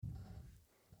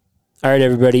All right,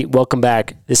 everybody, welcome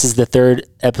back. This is the third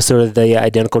episode of the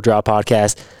Identical Draw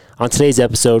podcast. On today's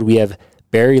episode, we have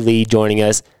Barry Lee joining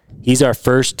us. He's our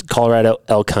first Colorado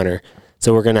elk hunter.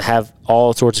 So we're going to have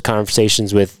all sorts of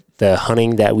conversations with the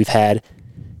hunting that we've had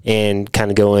and kind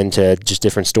of go into just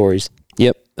different stories.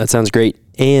 Yep, that sounds great.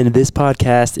 And this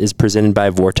podcast is presented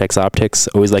by Vortex Optics.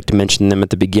 Always like to mention them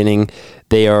at the beginning.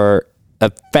 They are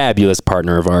a fabulous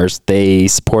partner of ours. They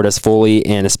support us fully,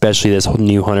 and especially this whole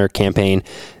new hunter campaign.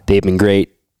 They've been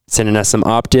great, sending us some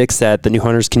optics that the new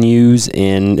hunters can use,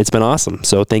 and it's been awesome.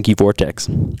 So thank you, Vortex.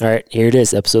 All right, here it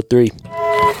is, episode 3.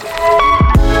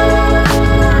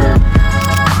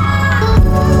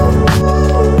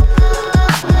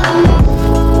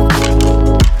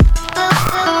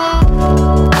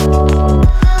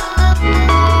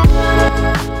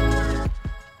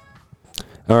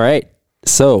 All right.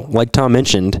 So, like Tom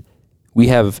mentioned, we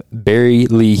have Barry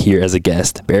Lee here as a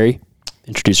guest. Barry,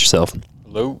 introduce yourself.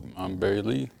 Hello, I'm Barry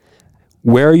Lee.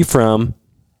 Where are you from?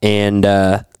 And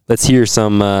let's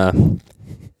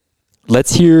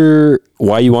hear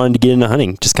why you wanted to get into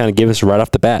hunting. Just kind of give us right off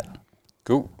the bat.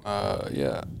 Cool.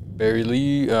 Barry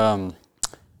Lee. I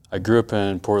grew up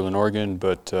in Portland, Oregon,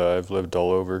 but I've lived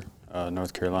all over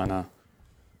North Carolina,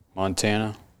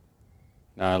 Montana.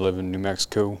 Now I live in New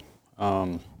Mexico.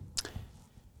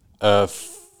 A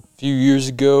few years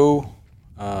ago,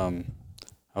 I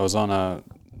was on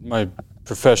my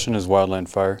profession is wildland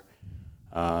fire.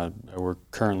 I work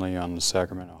currently on the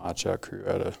Sacramento hotshot crew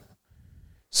out of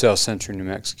South Central New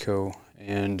Mexico.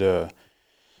 And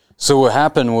so what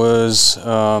happened was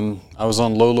I was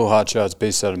on Lolo hotshots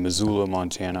based out of Missoula,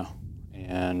 Montana.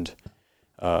 And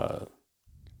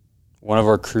one of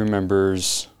our crew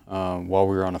members, while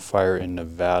we were on a fire in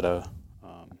Nevada,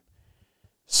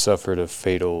 suffered a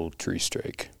fatal tree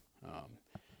strike.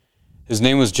 His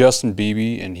name was Justin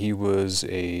Beebe, and he was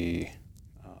a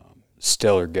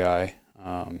stellar guy.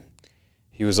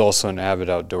 He was also an avid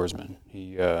outdoorsman.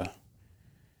 He,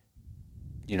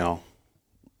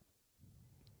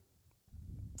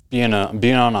 being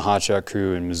on a hotshot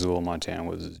crew in Missoula, Montana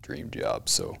was his dream job.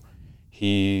 So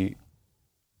he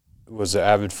was an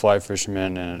avid fly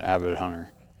fisherman and an avid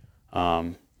hunter.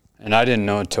 And I didn't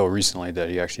know until recently that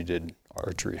he actually did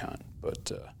archery hunt.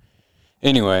 But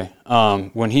anyway,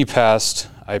 when he passed,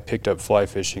 I picked up fly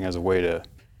fishing as a way to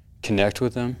connect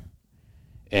with him.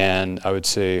 And I would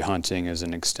say hunting is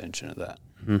an extension of that.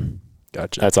 Mm-hmm.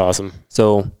 Gotcha. That's awesome.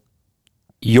 So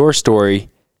your story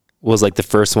was like the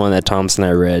first one that Thompson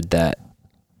and I read that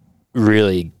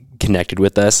really connected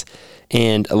with us.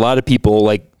 And a lot of people,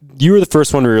 like, you were the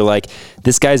first one where you're like,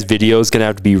 this guy's video is going to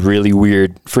have to be really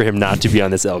weird for him not to be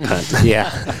on this elk hunt.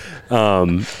 Yeah.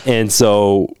 And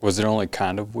so... Was it only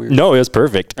kind of weird? No, it was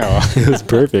perfect. Oh. It was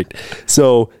perfect.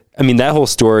 So, I mean, that whole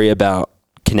story about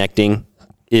connecting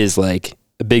is like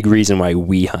a big reason why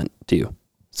we hunt too.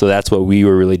 So that's what we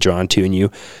were really drawn to in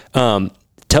you. Tell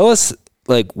us,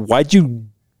 like, why'd you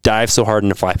dive so hard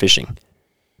into fly fishing?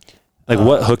 Like,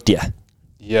 what hooked you?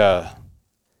 Yeah.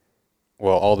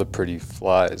 Well, all the pretty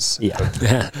flies. Yeah.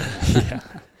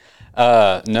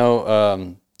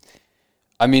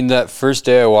 I mean, that first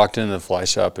day I walked into the fly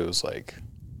shop, it was like,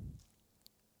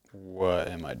 what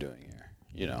am I doing here?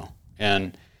 You know?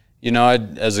 And,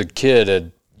 as a kid,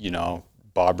 I'd,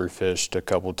 bobber fished a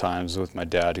couple times with my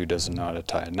dad who doesn't know how to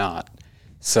tie a knot.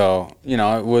 So,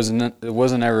 it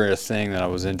wasn't ever a thing that I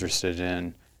was interested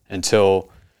in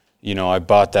until, I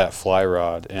bought that fly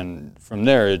rod. And from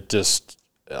there, it just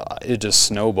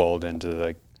snowballed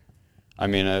into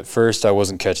at first I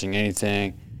wasn't catching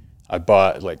anything. I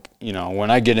bought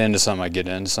when I get into something, I get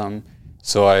into something.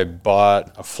 So I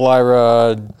bought a fly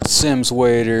rod, Sims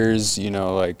waders,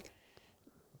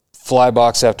 fly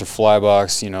box after fly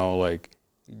box,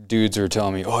 dudes were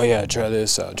telling me, oh yeah, try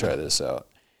this out.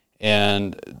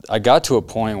 And I got to a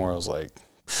point where I was like,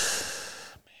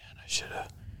 man,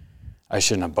 I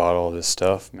shouldn't have bought all this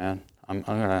stuff, man. I'm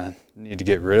gonna need to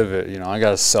get rid of it. I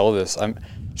gotta sell this. I'm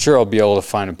sure I'll be able to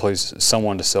find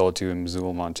someone to sell it to in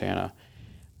Missoula, Montana.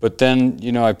 But then,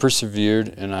 I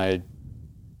persevered and I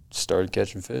started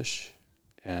catching fish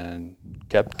and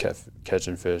kept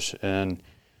catching fish and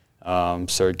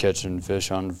started catching fish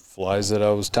on flies that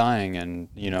I was tying. And,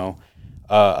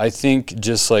 I think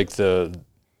just like the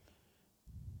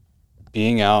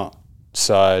being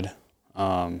outside,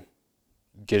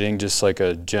 getting just like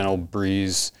a gentle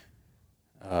breeze,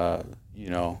 kind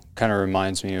of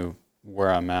reminds me of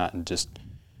where I'm at and just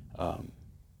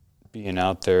being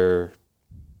out there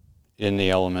in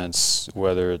the elements,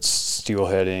 whether it's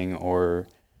steelheading or,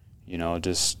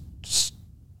 just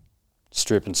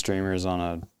stripping streamers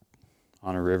on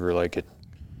a river. Like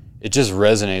it just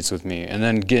resonates with me. And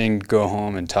then go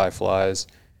home and tie flies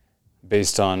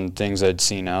based on things I'd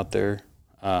seen out there.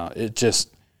 It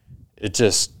just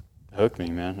hooked me,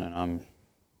 man. And I'm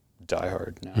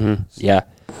diehard now. Mm-hmm. Yeah.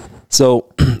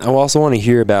 So I also want to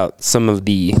hear about some of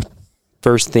the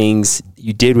first things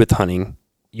you did with hunting.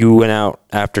 You went out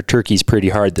after turkeys pretty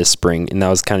hard this spring, and that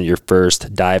was kind of your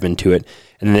first dive into it.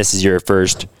 And this is your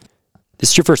first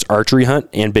archery hunt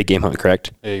and big game hunt,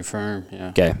 correct? A firm, yeah.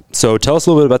 Okay. So tell us a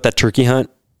little bit about that turkey hunt,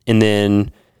 and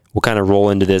then we'll kind of roll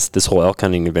into this whole elk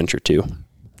hunting adventure too.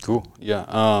 Cool.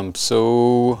 Yeah.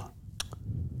 So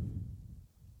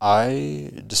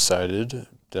I decided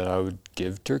that I would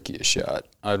give turkey a shot.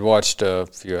 I'd watched a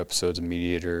few episodes of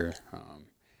Mediator,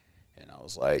 and I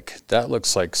was like, that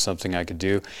looks like something I could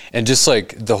do. And just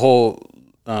like the whole,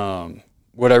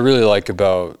 what I really like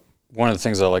about, one of the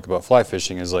things I like about fly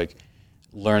fishing is like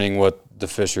learning what the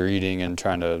fish are eating and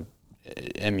trying to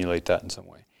emulate that in some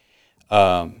way.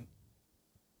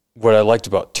 What I liked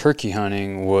about turkey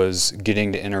hunting was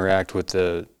getting to interact with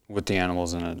the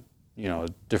animals in a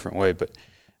different way, but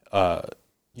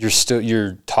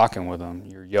you're talking with them,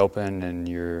 you're yelping,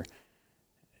 and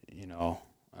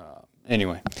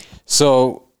anyway.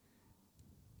 So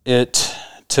it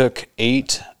took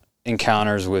 8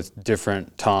 encounters with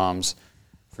different toms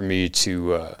for me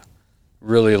to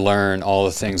really learn all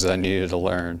the things that I needed to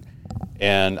learn.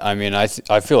 And I mean, I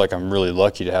feel like I'm really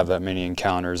lucky to have that many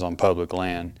encounters on public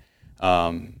land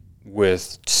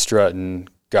with strutting,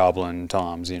 gobbling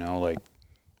toms, like,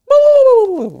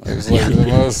 it was like the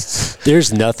most.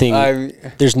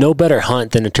 There's no better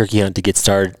hunt than a turkey hunt to get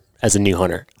started as a new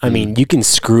hunter. I mean, you can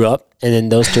screw up, and then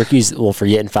those turkeys will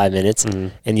forget in 5 minutes,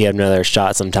 and you have another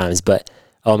shot sometimes. But,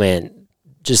 oh man,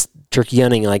 just turkey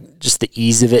hunting, like just the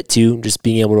ease of it too, just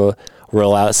being able to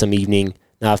roll out some evening,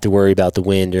 not have to worry about the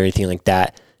wind or anything like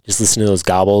that. Just listen to those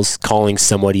gobbles, calling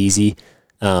somewhat easy.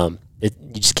 You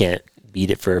just can't beat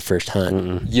it for a first hunt.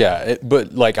 Mm-mm. Yeah,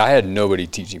 but like I had nobody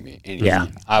teaching me anything. Yeah.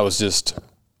 I was just,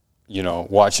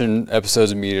 watching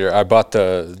episodes of Meteor. I bought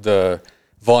the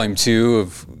volume 2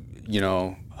 of,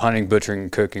 hunting, butchering,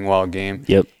 cooking wild game.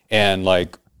 Yep. And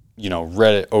like,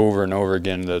 read it over and over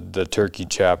again, the turkey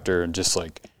chapter, and just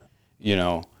like,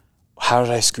 how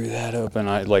did I screw that up? And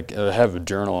I have a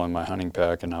journal in my hunting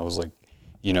pack, and I was like,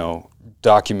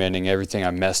 documenting everything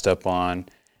I messed up on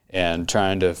and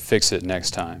trying to fix it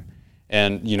next time.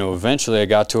 And, eventually I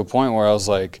got to a point where I was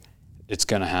like, it's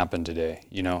going to happen today.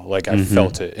 I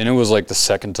felt it. And it was like the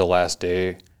second to last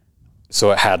day.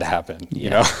 So it had to happen,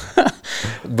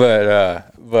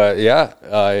 But yeah,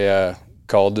 I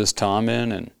called this Tom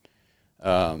in,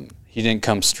 and he didn't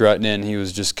come strutting in. He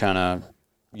was just kind of,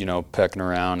 pecking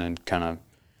around and kind of,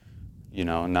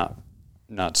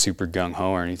 not super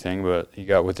gung-ho or anything, but he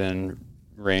got within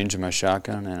range of my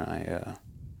shotgun, and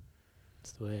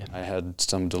I had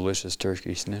some delicious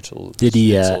turkey schnitzel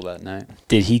that night.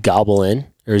 Did he gobble in,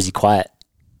 or is he quiet?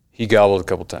 He gobbled a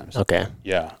couple times. Okay.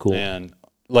 Yeah. Cool. And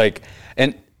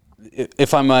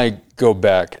if I might go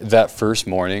back, that first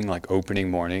morning, like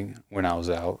opening morning when I was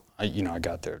out, I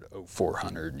got there at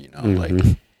 0400,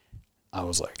 like I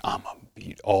was like, I'm going to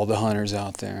beat all the hunters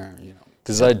out there,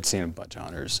 because I'd seen a bunch of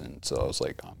hunters. And so I was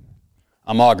like,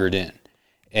 I'm augured in.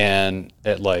 And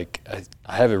at like,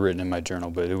 I have it written in my journal,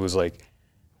 but it was like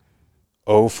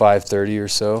 0530 or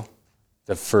so,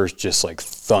 the first just like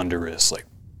thunderous, like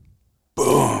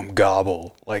boom,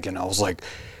 gobble. Like, and I was like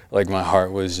my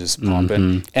heart was just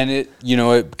pumping. And it,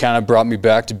 it kind of brought me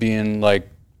back to being like,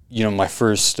 my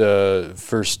first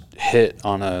hit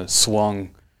on a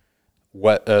swung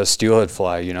wet steelhead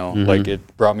fly, like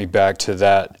it brought me back to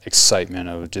that excitement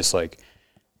of just like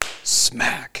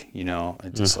smack,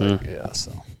 and just like, yeah,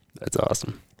 so. That's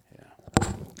awesome.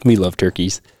 Yeah. We love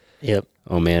turkeys. Yep.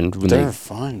 Oh man, They're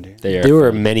fun, dude. There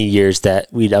were many years that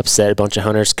we'd upset a bunch of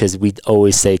hunters because we'd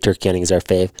always say turkey hunting is our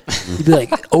fave. We'd be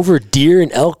like, over deer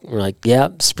and elk? We're like, yeah,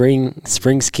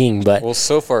 spring's king. But well,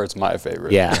 so far it's my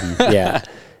favorite. Yeah.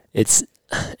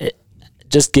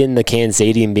 Just getting the Kansas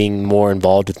City and being more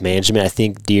involved with management, I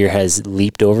think deer has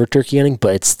leaped over turkey hunting,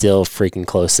 but it's still freaking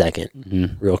close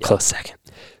second. Real close second.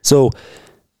 So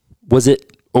was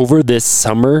it over this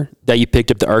summer that you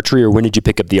picked up the archery, or when did you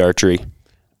pick up the archery?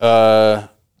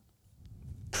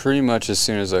 Pretty much as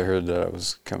soon as I heard that I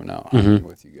was coming out hunting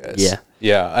with you guys. Yeah.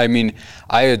 Yeah. I mean,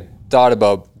 I had thought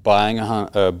about buying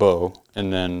a bow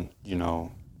and then,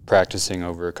 practicing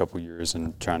over a couple years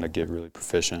and trying to get really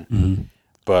proficient.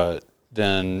 But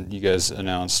then you guys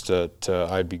announced that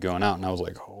I'd be going out, and I was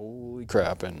like, holy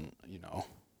crap. And,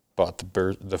 bought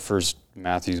the first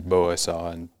Matthews bow I saw,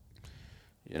 and,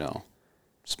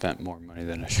 spent more money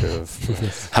than I should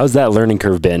have. How's that learning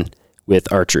curve been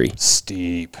with archery.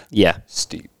 Steep. Yeah.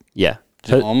 Steep. Yeah.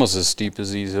 Almost as steep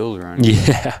as these hills around here.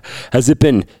 Yeah. Is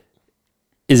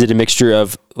it a mixture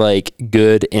of like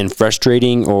good and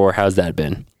frustrating, or how's that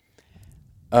been?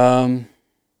 Well,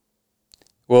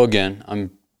 again, I'm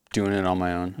doing it on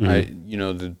my own.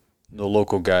 The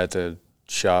local guy at the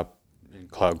shop in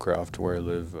Cloudcroft where I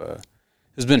live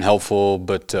has been helpful,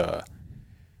 but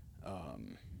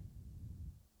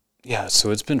yeah, so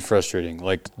it's been frustrating.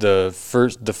 Like the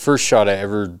first shot I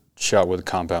ever shot with a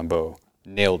compound bow,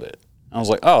 nailed it. I was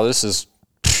like, oh, this is,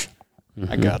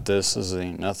 I got this. This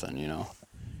ain't nothing,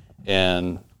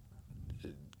 and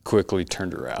it quickly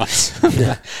turned around.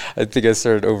 I think I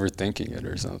started overthinking it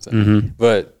or something.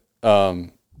 But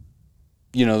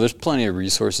there's plenty of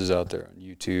resources out there on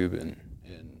YouTube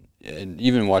and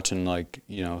even watching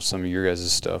some of your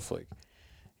guys' stuff, like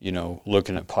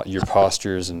looking at your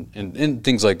postures and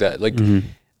things like that.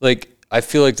 Like I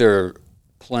feel like there are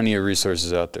plenty of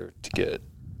resources out there to get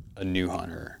a new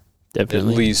hunter.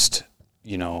 Definitely. At least,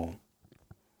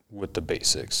 with the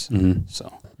basics.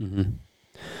 So. All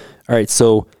right.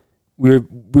 So we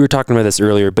were talking about this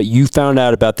earlier, but you found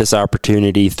out about this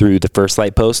opportunity through the First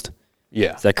Light post.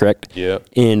 Yeah. Is that correct? Yeah.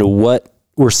 And what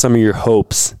were some of your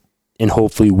hopes in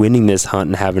hopefully winning this hunt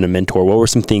and having a mentor? What were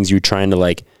some things you were trying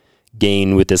to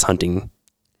gain with this hunting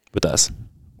with us?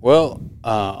 Well,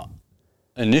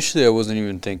 initially I wasn't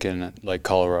even thinking like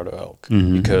Colorado elk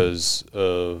because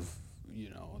of,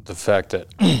 the fact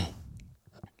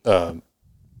that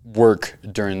work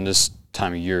during this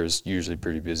time of year is usually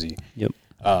pretty busy. Yep.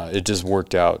 It just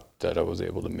worked out that I was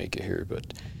able to make it here, but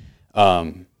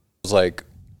it was like,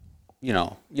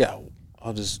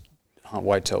 I'll just hunt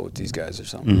whitetail with these guys or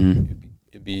something.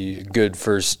 It'd be a good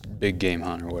first big game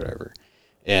hunt or whatever.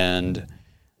 And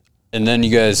then you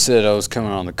guys said I was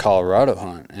coming on the Colorado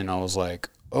hunt, and I was like,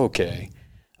 okay.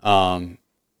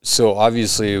 So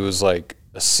obviously it was like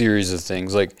a series of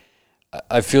things. Like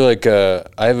I feel like I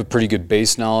have a pretty good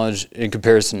base knowledge in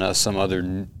comparison to some other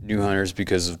new hunters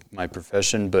because of my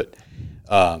profession, but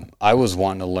I was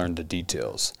wanting to learn the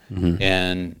details.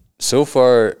 And so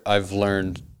far I've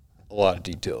learned a lot of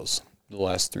details the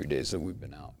last 3 days that we've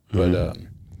been out. But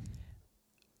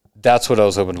that's what I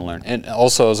was hoping to learn. And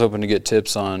also I was hoping to get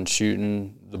tips on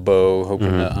shooting the bow, hoping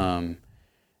to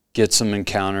get some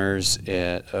encounters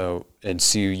and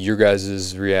see your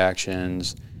guys'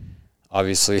 reactions.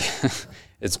 Obviously,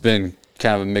 it's been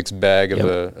kind of a mixed bag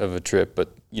of a trip,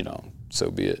 but so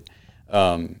be it.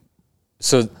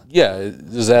 So yeah,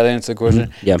 does that answer the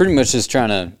question? Yeah. Pretty much just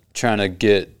trying to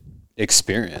get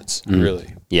experience,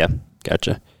 really. Yeah,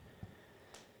 gotcha.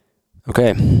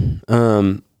 Okay.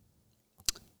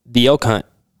 The elk hunt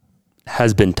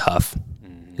has been tough.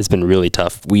 It's been really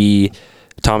tough.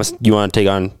 Thomas, you want to take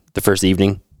on the first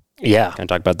evening? Yeah. Can I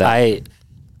talk about that?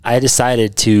 I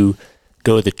decided to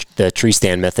go the tree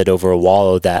stand method over a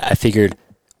wallow that I figured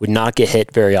would not get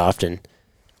hit very often.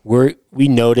 We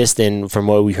noticed, and from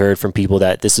what we heard from people,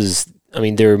 that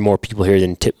there were more people here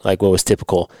than what was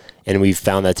typical, and we've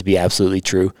found that to be absolutely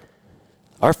true.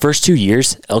 Our first 2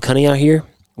 years elk hunting out here,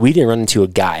 we didn't run into a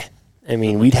guy.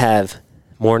 We'd have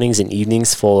mornings and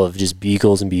evenings full of just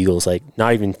bugles and bugles, like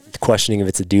not even questioning if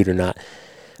it's a dude or not.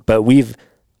 But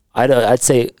I'd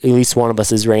say at least one of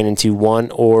us has ran into one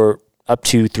or up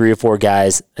to 3 or 4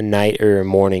 guys a night or a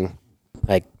morning,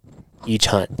 like each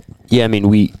hunt. Yeah,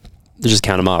 just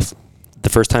count them off. The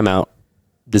first time out,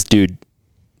 this dude,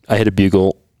 I hit a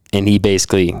bugle, and he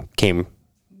basically came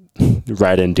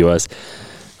right into us.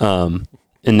 And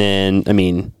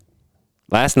then,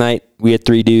 last night we had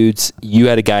 3 dudes. You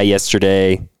had a guy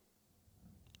yesterday.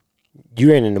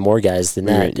 You ran into more guys than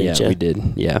that, didn't you? Yeah, we did.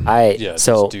 Yeah. This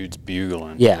dude's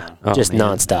bugling. Yeah, just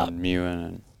nonstop. And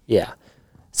mewing. Yeah.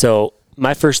 So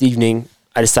my first evening,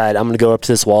 I decided I'm going to go up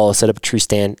to this wall, set up a tree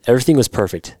stand. Everything was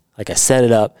perfect. Like I set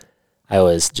it up. I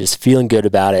was just feeling good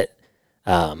about it.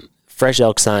 Fresh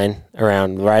elk sign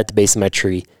around right at the base of my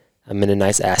tree. I'm in a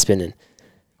nice aspen, and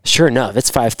sure enough, it's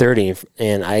 5:30,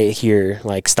 and I hear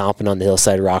stomping on the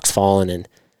hillside, rocks falling, and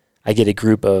I get a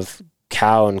group of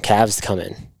cow and calves come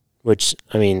in, which,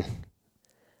 I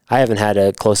haven't had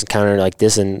a close encounter like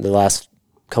this in the last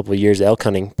couple of years of elk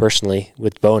hunting personally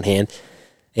with bow in hand.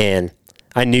 And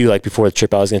I knew before the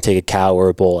trip I was going to take a cow or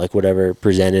a bull, whatever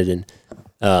presented. And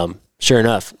sure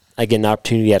enough, I get an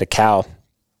opportunity at a cow.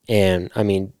 And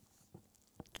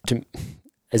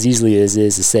as easily as it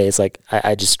is to say, it's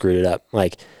I just screwed it up.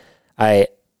 I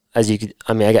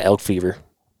got elk fever,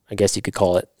 I guess you could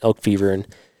call it elk fever. And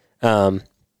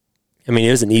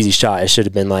it was an easy shot. It should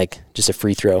have been just a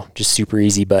free throw, just super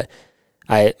easy. But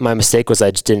my mistake was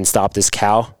I just didn't stop this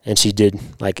cow, and she did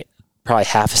probably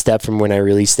half a step from when I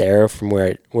released the arrow from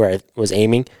where I was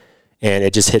aiming, and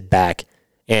it just hit back.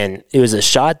 And it was a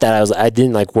shot that I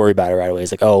didn't like worry about it right away.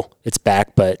 It's like, oh, it's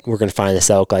back, but we're gonna find this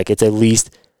elk. Like it's at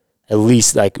least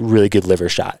like really good liver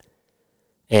shot.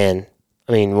 And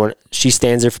I mean, when she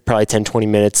stands there for probably 10, 20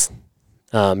 minutes,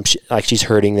 she's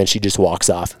hurting, then she just walks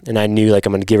off. And I knew like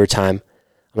I'm gonna give her time.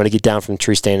 I'm gonna get down from the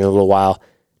tree stand in a little while,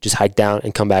 just hike down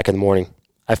and come back in the morning.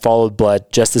 I followed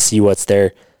blood just to see what's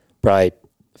there, probably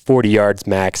 40 yards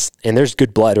max. And there's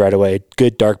good blood right away,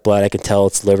 good dark blood. I can tell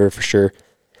it's liver for sure.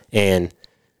 And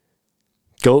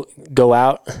go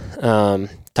out,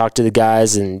 talk to the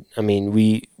guys. And I mean,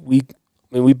 we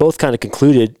both kind of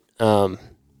concluded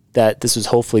that this was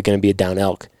hopefully going to be a down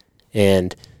elk.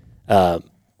 And the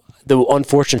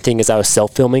unfortunate thing is I was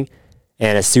self-filming,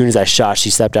 and as soon as I shot, she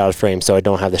stepped out of frame, so I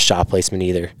don't have the shot placement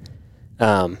either.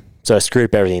 So I screwed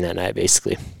up everything that night,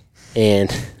 basically.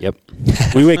 And yep,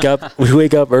 we wake up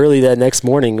early that next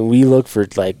morning, and we look for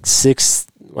like 6,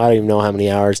 I don't even know how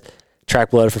many hours,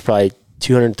 track blood for probably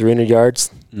 200, 300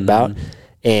 yards about,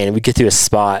 and we get to a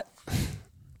spot,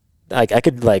 like I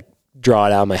could like draw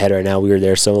it out of my head right now. We were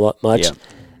there so much.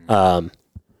 Yeah.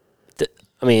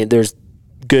 I mean, there's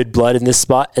good blood in this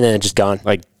spot, and then it's just gone.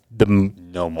 Like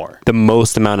no more. The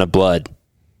most amount of blood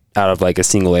out of like a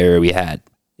single area we had.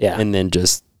 Yeah. And then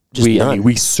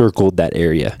we circled that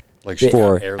area Like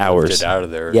for hours. Out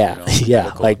of there. Yeah.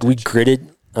 Yeah. Like we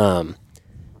gritted.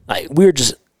 Like we were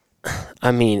just,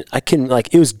 I mean, I couldn't,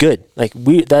 like, it was good. Like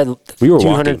we were 200,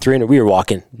 walking. 300, we were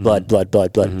walking. Blood. I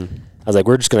was like,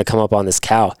 we're just going to come up on this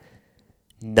cow.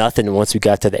 Nothing once we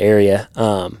got to the area.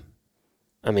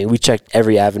 I mean, we checked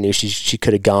every avenue she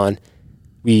could have gone.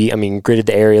 Gritted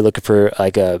the area looking for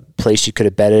like a place she could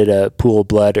have bedded a pool of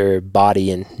blood or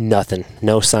body, and nothing.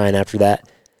 No sign after that.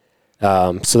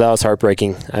 So that was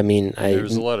heartbreaking. I mean, there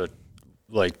was a lot of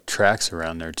like tracks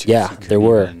around there too. Yeah, there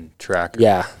were. Track.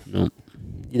 Yeah.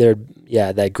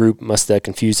 That group must have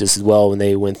confused us as well when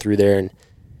they went through there. And,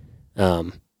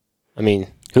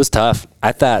 it was tough.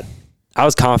 I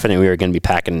was confident we were going to be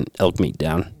packing elk meat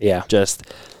down. Yeah.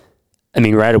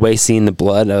 Right away seeing the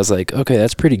blood, I was like, okay,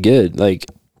 that's pretty good. Like,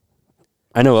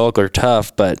 I know elk are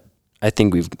tough, but I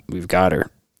think we've got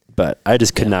her. But I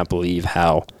just could not believe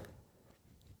how.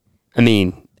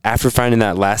 After finding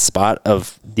that last spot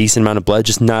of decent amount of blood,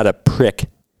 just not a prick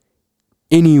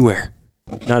anywhere,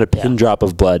 not a pin drop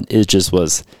of blood. It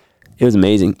was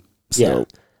amazing. So. Yeah.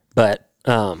 But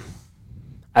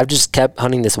I've just kept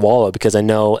hunting this wallow because I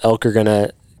know elk are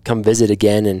gonna come visit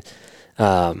again, and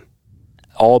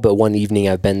all but one evening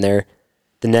I've been there.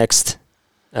 The next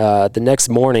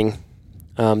morning,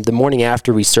 the morning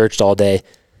after we searched all day,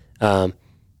 I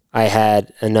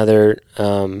had another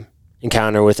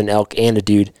encounter with an elk and a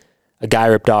dude. A guy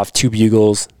ripped off 2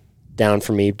 bugles down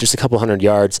from me, just a couple hundred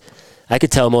yards. I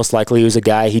could tell most likely it was a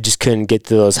guy. He just couldn't get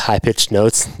to those high-pitched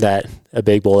notes that a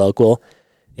big bull elk will.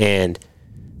 And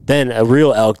then a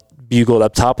real elk bugled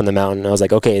up top on the mountain. I was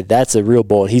like, okay, that's a real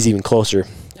bull, and he's even closer.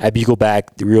 I bugle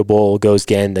back, the real bull goes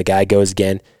again, the guy goes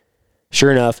again.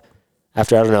 Sure enough,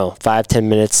 after, 5-10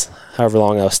 minutes, however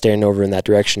long I was staring over in that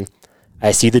direction,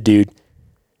 I see the dude.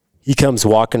 He comes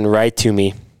walking right to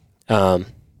me.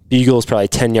 Bugle's probably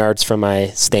 10 yards from my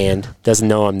stand, doesn't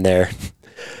know I'm there.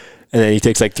 And then he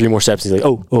takes like 3 more steps, and he's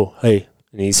like, oh, hey.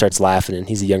 And he starts laughing, and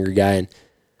he's a younger guy.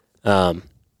 And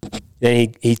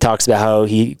then he talks about how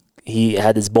he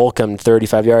had this bull come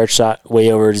 35 yards, shot way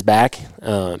over his back.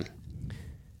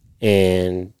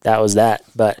 And that was that.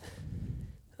 But,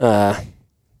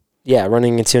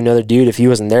 running into another dude, if he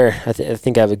wasn't there, I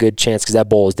think I have a good chance because that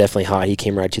bull was definitely hot. He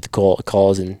came right to the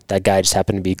calls, and that guy just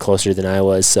happened to be closer than I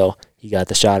was, so he got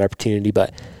the shot opportunity.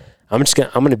 But I'm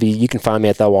gonna be. You can find me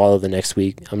at that wallow the next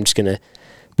week. I'm just gonna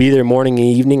be there morning and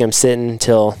evening. I'm sitting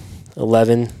until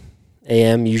 11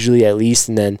 a.m. usually at least,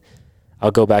 and then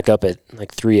I'll go back up at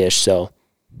like 3-ish. So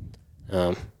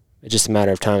it's just a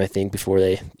matter of time, I think, before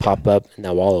they pop up in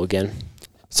that wallow again.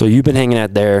 So you've been hanging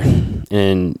out there,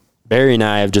 and Barry and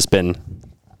I have just been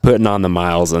putting on the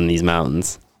miles on these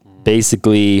mountains.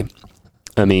 Basically,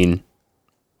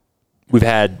 we've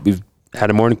had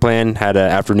a morning plan, had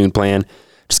an afternoon plan,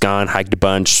 just gone, hiked a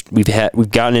bunch. We've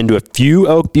gotten into a few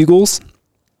elk bugles,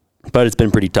 but it's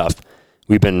been pretty tough.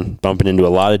 We've been bumping into a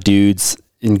lot of dudes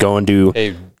and going to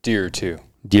deer too.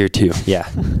 Deer too, yeah.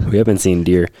 We have been seeing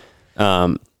deer.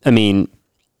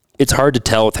 It's hard to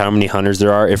tell with how many hunters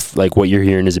there are if like what you're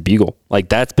hearing is a bugle. Like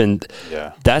that's been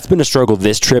a struggle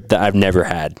this trip that I've never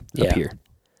had up here.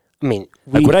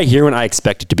 What I hear when I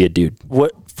expect it to be a dude.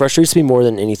 What frustrates me more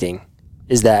than anything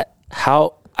is that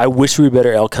how I wish we were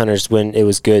better elk hunters when it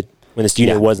was good, when this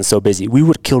unit wasn't so busy. We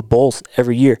would have killed bulls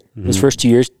every year. Those first 2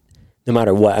 years, no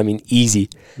matter what. I mean, easy.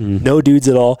 No dudes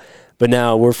at all. But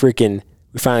now we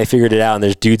finally figured it out, and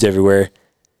there's dudes everywhere.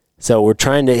 So we're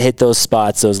trying to hit those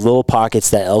spots, those little pockets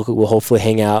that elk will hopefully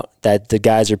hang out, that the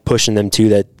guys are pushing them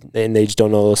to, and they just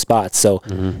don't know those spots. So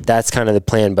that's kind of the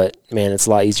plan. But man, it's a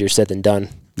lot easier said than done.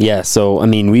 Yeah. So I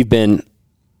mean,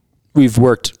 we've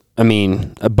worked, I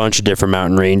mean, a bunch of different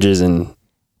mountain ranges, and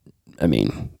I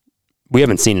mean, we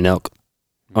haven't seen an elk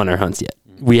on our hunts yet.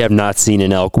 We have not seen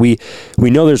an elk. We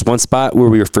know there's one spot where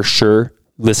we were for sure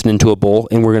listening to a bull,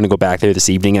 and we're going to go back there this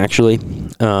evening, actually.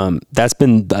 That's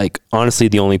been, like, honestly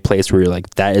the only place where you're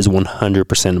like, that is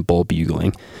 100% a bull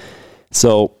bugling.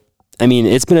 So, I mean,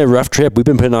 it's been a rough trip. We've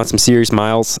been putting on some serious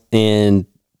miles, and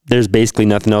there's basically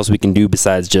nothing else we can do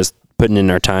besides just putting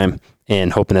in our time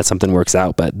and hoping that something works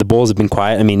out. But the bulls have been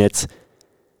quiet. I mean, it's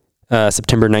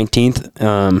September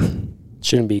 19th.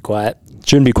 Shouldn't be quiet.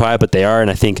 But they are, and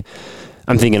I'm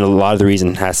thinking a lot of the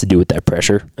reason has to do with that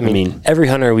pressure. I mean, every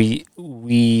hunter we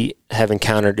have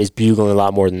encountered is bugling a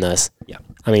lot more than us. Yeah.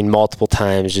 I mean, multiple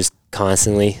times, just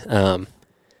constantly.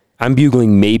 I'm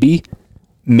bugling maybe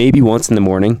once in the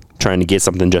morning, trying to get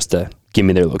something just to give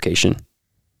me their location.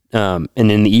 And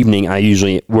in the evening,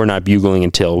 we're not bugling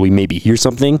until we maybe hear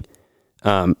something.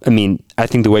 I mean, I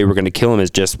think the way we're going to kill them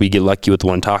is just we get lucky with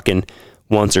one talking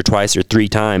once or twice or three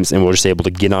times, and we're just able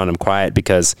to get on them quiet,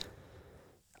 because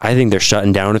I think they're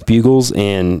shutting down with bugles,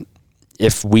 and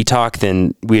if we talk,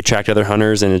 then we attract other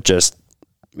hunters, and it's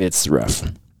rough.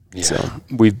 Yeah. So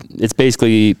it's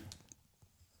basically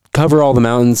cover all the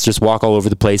mountains, just walk all over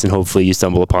the place, and hopefully you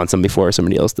stumble upon some before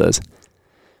somebody else does.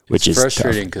 Which is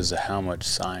frustrating because of how much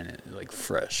sign,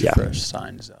 fresh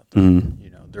sign is out there. You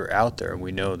know, they're out there, and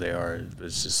we know they are. But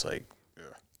it's just like,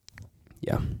 ugh.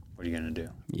 Yeah. What are you gonna do?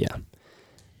 Yeah.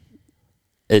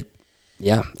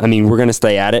 Yeah, I mean, we're going to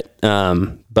stay at it,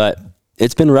 but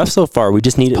it's been rough so far. We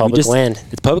just need public land.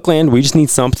 It's public land. We just need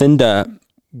something to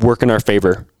work in our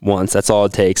favor once. That's all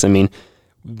it takes. I mean,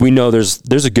 we know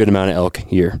there's a good amount of elk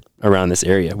here around this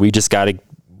area. We just got to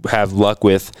have luck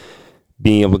with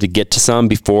being able to get to some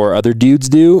before other dudes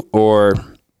do, or,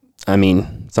 I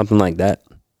mean, something like that.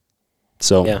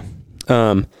 So,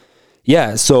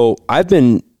 so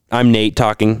I'm Nate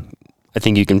talking. I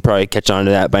think you can probably catch on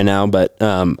to that by now, but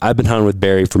I've been hunting with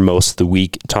Barry for most of the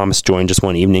week. Thomas joined just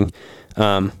one evening.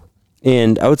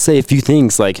 And I would say a few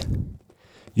things, like,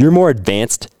 you're more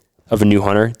advanced of a new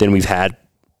hunter than we've had,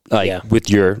 with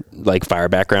your, fire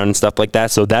background and stuff like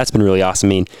that. So that's been really awesome.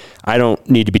 I mean, I don't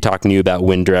need to be talking to you about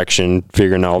wind direction,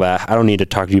 figuring all that. I don't need to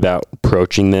talk to you about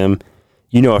approaching them.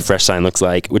 You know what fresh sign looks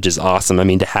like, which is awesome. I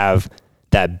mean, to have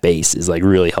that base is,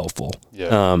 really helpful.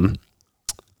 Yeah.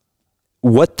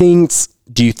 What things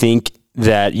do you think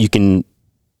that you can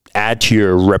add to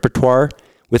your repertoire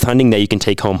with hunting that you can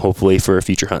take home, hopefully, for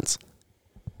future hunts?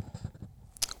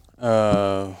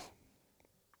 Well,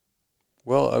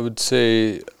 I would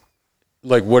say,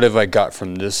 what have I got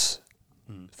from this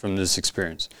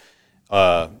experience?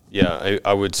 I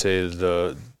would say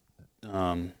the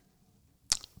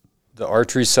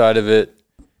archery side of it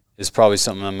is probably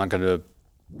something I'm not going to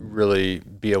really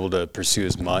be able to pursue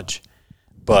as much,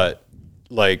 but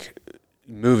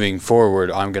moving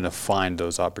forward, I'm going to find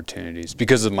those opportunities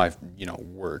because of my,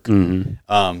 work.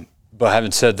 But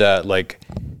having said that,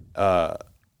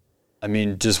 I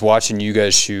mean, just watching you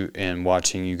guys shoot and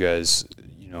watching you guys,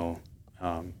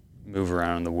 move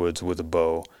around in the woods with a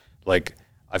bow,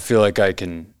 I feel like I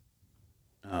can,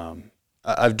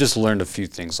 I've just learned a few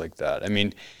things like that. I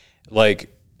mean,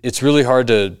 it's really hard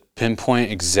to pinpoint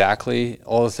exactly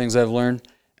all the things I've learned.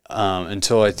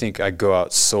 Until I think I go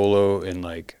out solo and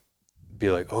be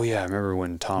like, oh yeah, I remember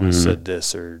when Thomas said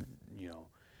this, or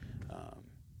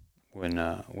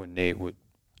when Nate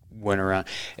went around.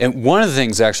 And one of the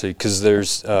things actually, because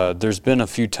there's been a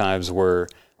few times where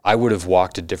I would have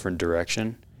walked a different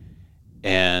direction,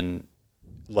 and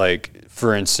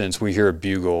for instance, we hear a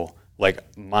bugle,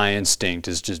 my instinct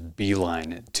is just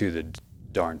beeline it to the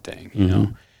darn thing, you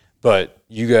know. But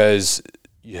you guys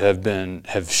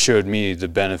have showed me the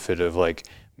benefit of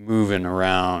moving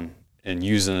around and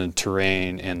using the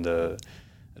terrain and the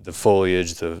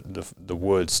foliage, the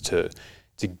woods to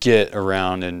get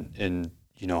around and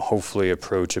hopefully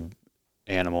approach an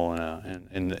animal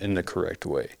in the correct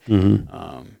way.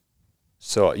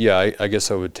 So yeah, I guess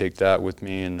I would take that with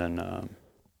me, and then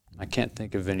I can't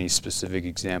think of any specific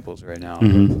examples right now.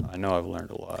 But I know I've learned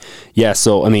a lot. Yeah,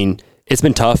 so I mean, it's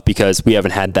been tough because we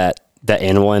haven't had that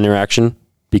animal interaction.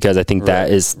 Because I think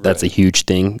that's a huge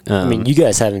thing. I mean, you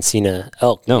guys haven't seen a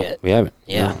elk yet. No, we haven't.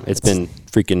 Yeah. No, it's been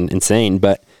freaking insane.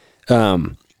 But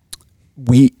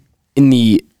we, in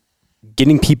the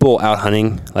getting people out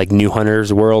hunting, like new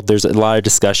hunters world, there's a lot of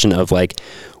discussion of like,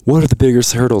 what are the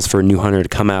biggest hurdles for a new hunter to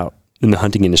come out in the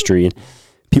hunting industry? And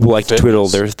people like to twiddle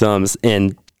their thumbs.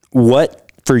 And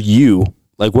what for you,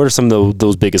 like what are some of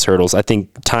those biggest hurdles? I think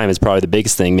time is probably the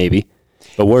biggest thing maybe,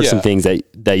 but what are some things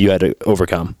that you had to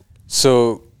overcome?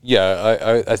 So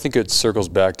yeah, I think it circles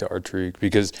back to archery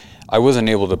because I wasn't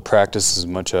able to practice as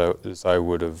much as I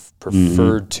would have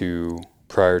preferred to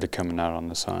prior to coming out on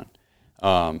this hunt.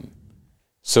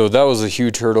 So that was a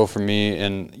huge hurdle for me.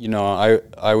 And, you know,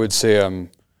 I would say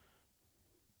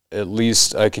at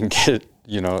least I can get,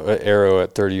 you know, an arrow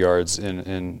at 30 yards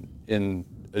in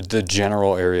the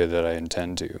general area that I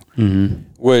intend to,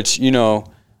 which, you know,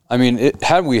 I mean,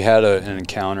 had we had an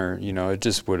encounter, you know, it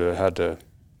just would have had to,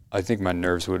 I think my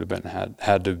nerves would have been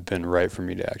had to have been right for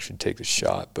me to actually take the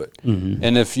shot. But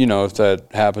and if that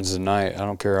happens tonight, I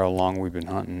don't care how long we've been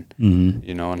hunting,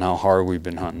 you know, and how hard we've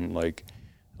been hunting. Like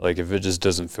if it just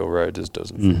doesn't feel right, it just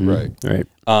doesn't feel right.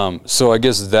 Right. So I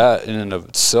guess that in and of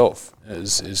itself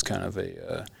is kind of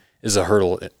a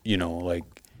hurdle, you know, like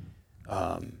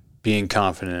being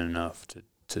confident enough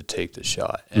to take the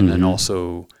shot, and then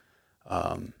also,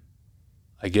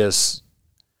 I guess.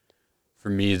 For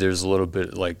me, there's a little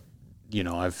bit like, you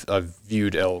know, I've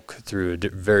viewed elk through a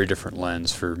very different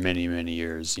lens for many, many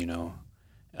years, you know,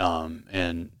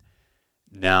 and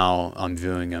now I'm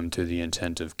viewing them to the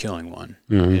intent of killing one,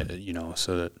 you know,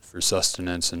 so that for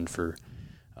sustenance and for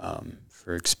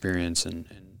experience and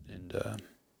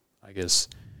I guess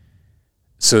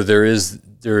so there is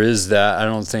that. I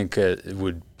don't think it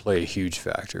would play a huge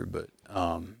factor, but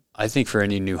I think for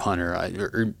any new hunter,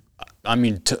 I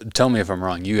mean, tell me if I'm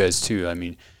wrong. You guys too. I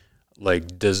mean,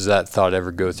 like, does that thought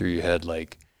ever go through your head?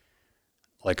 Like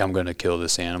I'm going to kill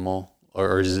this animal,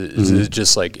 or is it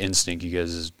just like instinct? You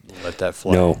guys just let that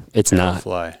fly? No, it's not.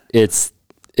 Fly. It's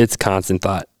constant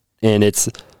thought, and it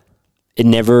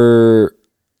never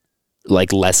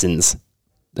like lessens.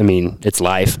 I mean, it's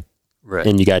life, right?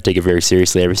 And you got to take it very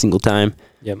seriously every single time.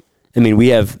 Yep. I mean, we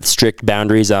have strict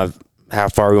boundaries of how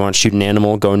far we want to shoot an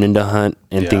animal going into hunt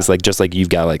and things like, just like you've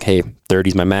got like, hey,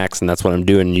 30 is my max and that's what I'm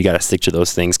doing. And you got to stick to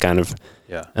those things kind of.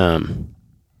 Yeah. I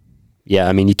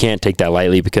mean, you can't take that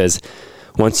lightly because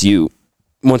once you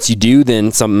do,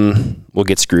 then something will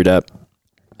get screwed up.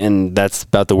 And that's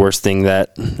about the worst thing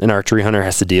that an archery hunter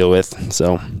has to deal with.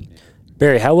 So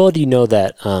Barry, how well do you know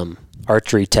that,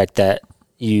 archery tech that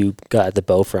you got the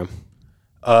bow from?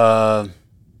 I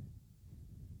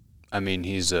mean,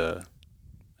 he's an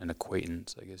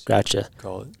acquaintance, I guess. Gotcha.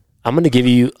 Call it. I'm gonna give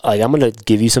you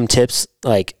some tips.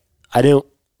 Like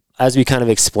as we kind of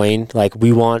explained, like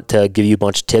we want to give you a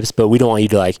bunch of tips, but we don't want you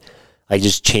to like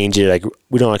just change it. Like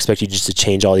we don't expect you just to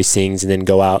change all these things and then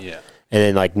go out and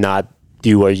then like not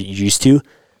do what you used to.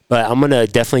 But I'm gonna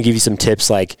definitely give you some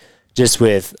tips, like just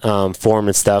with form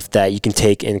and stuff that you can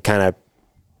take and kind of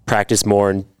practice more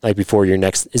and like before your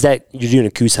next. Is that you're doing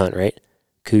a coos hunt, right?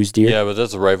 Coos deer. Yeah, but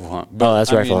that's a rifle hunt. But,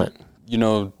 that's a rifle hunt. You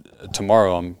know,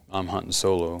 tomorrow I'm hunting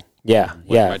solo. Yeah,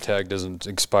 My tag doesn't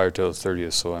expire till the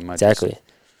 30th, so I might exactly.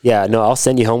 Yeah, no, I'll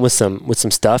send you home with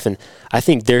some stuff, and I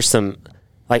think there's some.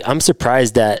 Like, I'm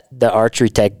surprised that the archery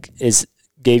tech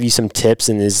gave you some tips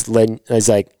and is like,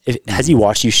 has he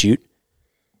watched you shoot?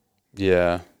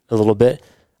 Yeah, a little bit.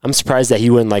 I'm surprised that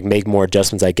he wouldn't like make more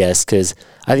adjustments, I guess, because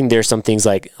I think there's some things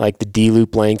like the D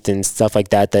loop length and stuff like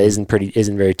that isn't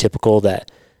very typical.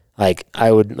 That like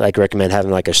I would like recommend having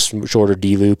like a shorter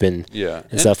D loop and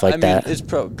stuff like that. It's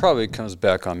probably comes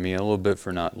back on me a little bit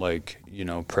for not like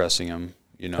pressing him.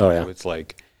 With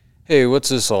like, hey, what's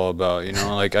this all about?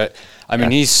 Like I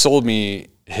mean, he sold me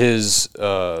his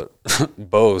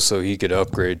bow so he could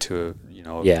upgrade to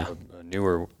a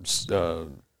newer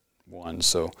one.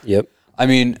 So yep. I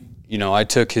mean, I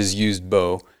took his used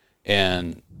bow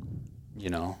and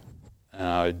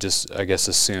I guess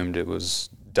assumed it was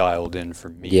dialed in for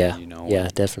me. Yeah. Yeah,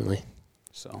 definitely.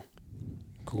 So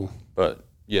cool. But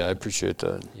yeah, I appreciate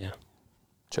that. Yeah.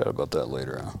 Chat about that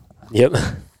later. Yep.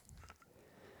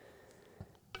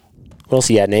 What else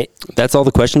you got, Nate? That's all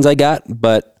the questions I got,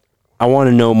 but I want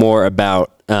to know more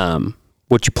about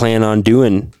what you plan on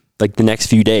doing like the next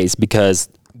few days, because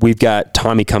we've got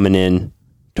Tommy coming in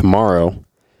tomorrow.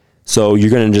 So you're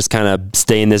going to just kind of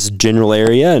stay in this general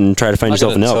area and try to find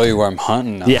yourself an elk. I'll tell you where I'm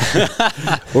hunting now. Yeah.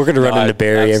 We're going to run into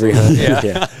Barry every hunt.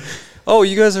 Yeah. Oh,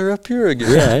 you guys are up here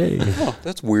again. Yeah. Hey. Oh,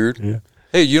 that's weird. Yeah.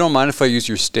 Hey, you don't mind if I use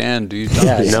your stand, do you?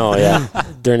 Yeah, no, yeah.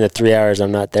 During the 3 hours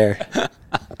I'm not there.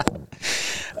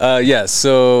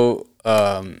 So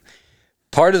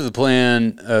part of the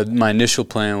plan, my initial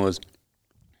plan was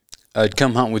I'd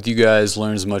come hunt with you guys,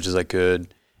 learn as much as I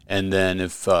could, and then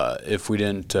if we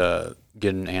didn't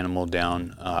get an animal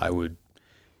down, I would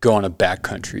go on a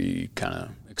backcountry kind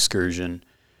of excursion,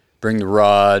 bring the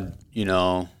rod,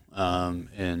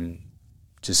 and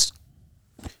just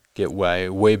get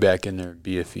way back in there,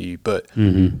 BFE. But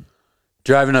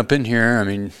driving up in here, I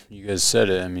mean, you guys said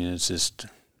it. I mean, it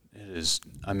is.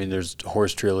 I mean, there's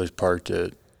horse trailers parked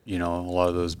at, a lot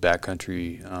of those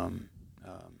backcountry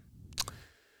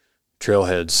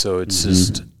trailheads. So it's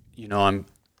just,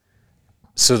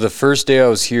 so the first day I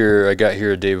was here, I got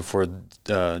here a day before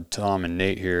Tom and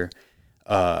Nate here.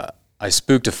 I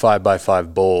spooked a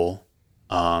 5x5 bull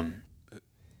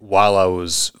while I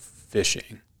was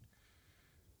fishing.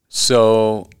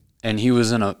 So, and he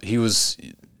was no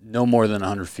more than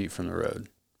 100 feet from the road.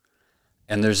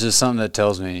 And there's just something that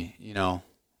tells me,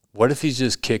 what if he's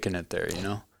just kicking it there,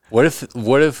 What if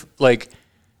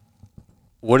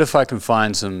I can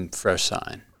find some fresh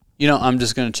sign? I'm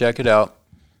just going to check it out.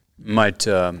 Might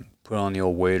put on the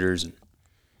old waders and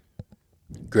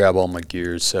grab all my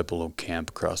gear, set up a little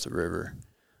camp across the river.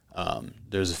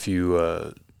 There's a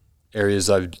few areas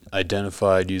I've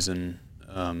identified using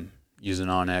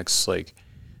Onyx. Like,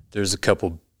 there's a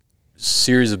couple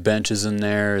series of benches in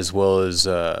there, as well as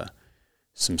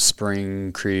some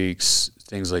spring creeks,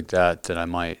 things like that I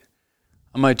might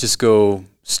just go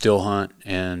still hunt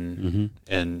and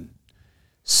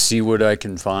see what I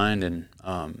can find, and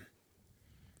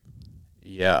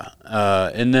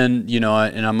and then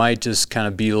I might just kind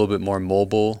of be a little bit more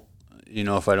mobile,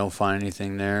 if I don't find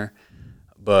anything there.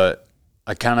 But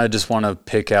I kind of just want to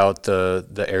pick out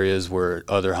the areas where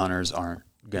other hunters aren't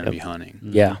going to be hunting.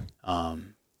 Yeah.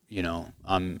 I'm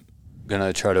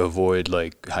gonna try to avoid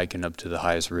like hiking up to the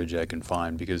highest ridge I can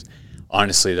find, because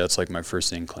honestly, that's like my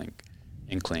first inkling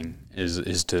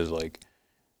is to, like,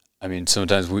 I mean,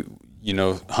 sometimes we,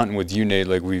 hunting with you, Nate,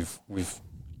 like we've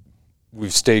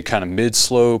stayed kind of mid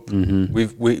slope.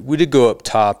 We did go up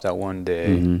top that one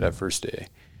day, that first day,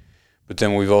 but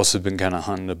then we've also been kind of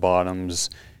hunting the bottoms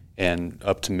and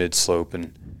up to mid slope.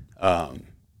 And I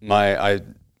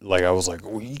was like,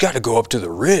 well, you got to go up to the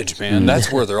ridge, man.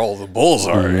 That's where all the bulls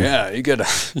are. Yeah, you got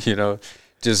to,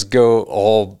 just go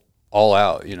all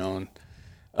out,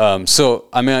 So,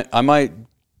 I mean, I might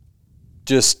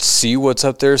just see what's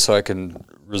up there so I can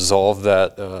resolve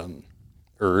that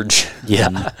urge.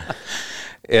 Yeah.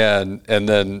 and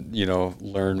then,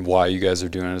 learn why you guys are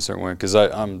doing it a certain way. Because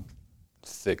I'm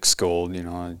thick-skulled,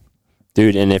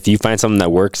 Dude, and if you find something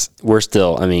that works, we're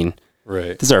still, I mean,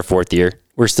 right. This is our 4th year.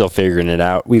 We're still figuring it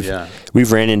out. We've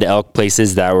ran into elk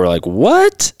places that were like,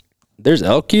 what? There's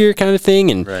elk here, kind of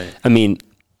thing. And right. I mean,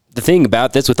 the thing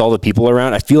about this with all the people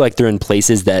around, I feel like they're in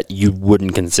places that you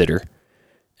wouldn't consider.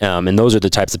 And those are the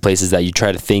types of places that you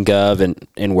try to think of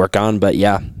and work on. But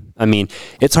yeah, I mean,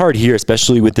 it's hard here,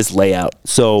 especially with this layout.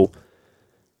 So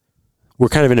we're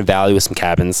kind of in a valley with some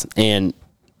cabins, and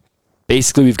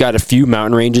basically we've got a few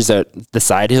mountain ranges at the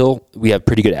side hill we have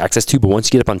pretty good access to. But once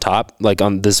you get up on top, like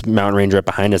on this mountain range right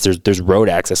behind us, there's road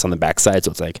access on the backside.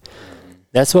 So it's like,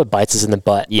 that's what bites us in the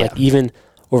butt. Yeah. Like, even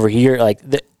over here, like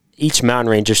each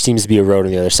mountain range, there seems to be a road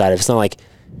on the other side. It's not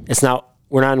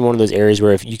we're not in one of those areas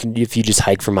where if you just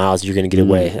hike for miles, you're going to get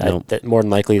away. No. More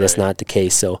than likely, that's not the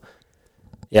case. So,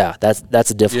 yeah,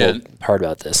 that's a difficult part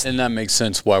about this. And that makes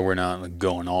sense why we're not like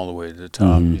going all the way to the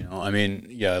top. I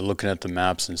mean, looking at the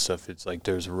maps and stuff, it's like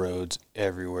there's roads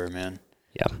everywhere, man.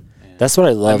 Yeah, and that's what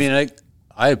I love. I mean,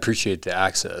 I appreciate the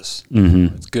access.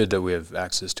 It's good that we have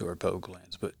access to our public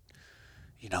lands, but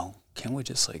can't we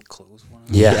just like close one?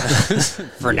 Yeah.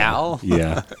 For now.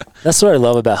 Yeah. That's what I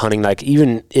love about hunting. Like,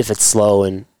 even if it's slow,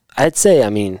 and I'd say, I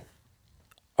mean,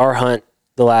 our hunt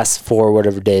the last 4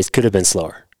 whatever days could have been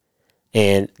slower,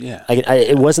 and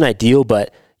it wasn't ideal,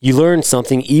 but you learn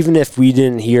something. Even if we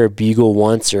didn't hear a bugle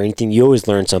once or anything, you always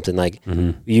learn something. Like,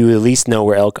 you at least know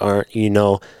where elk aren't. You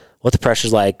know what the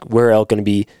pressure's like, where elk going to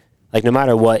be. Like, no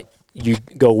matter what, you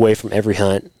go away from every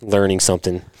hunt learning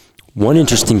something. One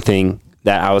interesting thing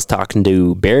that I was talking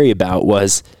to Barry about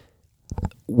was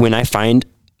when I find,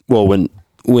 when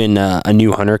a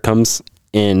new hunter comes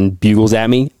and bugles at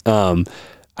me,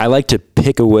 I like to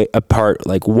pick apart,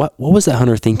 like, what was that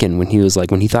hunter thinking when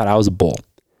he thought I was a bull?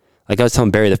 Like I was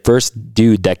telling Barry, the first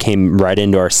dude that came right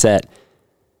into our set,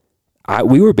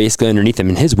 we were basically underneath him,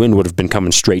 and his wind would have been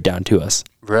coming straight down to us.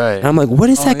 Right. And I'm like,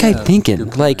 what is that guy thinking?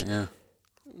 Like,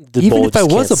 even if I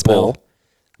was a bull,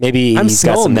 maybe he's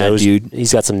got some that dude.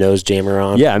 He's got some nose jammer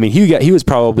on. Yeah, I mean, he was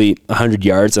probably 100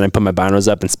 yards, and I put my binos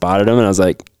up and spotted him, and I was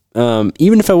like,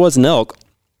 even if I was an elk,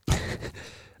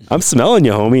 I'm smelling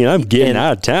you, homie, and I'm getting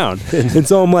out of town. And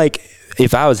so I'm like,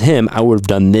 if I was him, I would have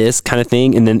done this kind of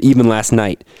thing. And then even last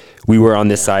night, we were on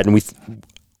this side, and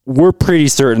we're pretty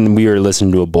certain we were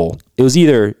listening to a bull. It was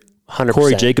either 100%.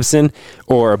 Corey Jacobson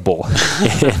or a bull.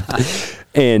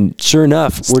 And sure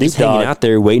enough, we're just hanging out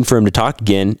there waiting for him to talk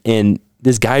again. And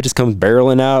this guy just comes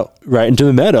barreling out right into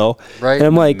the meadow. Right. And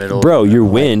I'm like, bro, your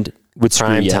wind would screw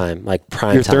Prime you. time, like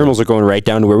prime Your time. thermals are going right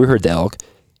down to where we heard the elk.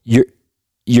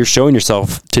 You're showing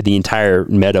yourself to the entire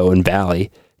meadow and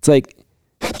valley. It's like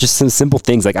just some simple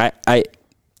things. Like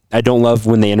I don't love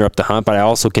when they interrupt the hunt, but I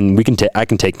also I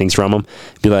can take things from them.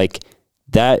 Be like,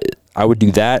 that I would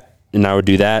do that, and I would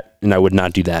do that, and I would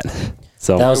not do that.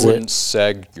 So I wouldn't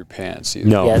sag your pants either.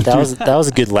 No. Yeah, that was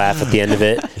a good laugh at the end of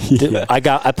it. Yeah.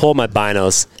 I pulled my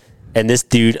binos, and this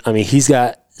dude, I mean, he's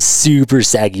got super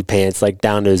saggy pants, like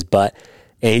down to his butt,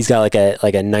 and he's got like a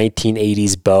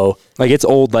 1980s bow. like it's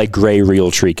old, like gray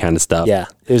real tree kind of stuff. Yeah,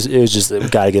 it was just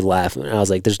got a good laugh. And I was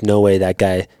like, there's no way that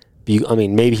guy. I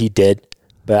mean, maybe he did,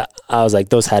 but I was like,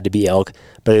 those had to be elk.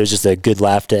 But it was just a good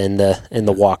laugh to end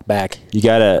the walk back. You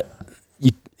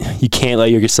can't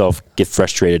let yourself get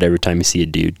frustrated every time you see a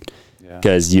dude,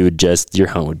 because your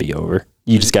hunt would be over.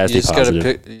 You just gotta stay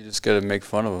positive. You just gotta make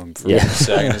fun of him for Yeah.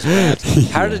 sagging his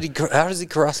pants. How does he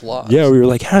cross logs? Yeah, we were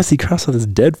like, how does he cross on this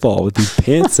deadfall with these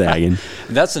pants sagging?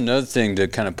 And that's another thing to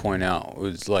kind of point out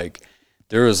was like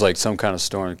there was like some kind of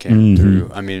storm that came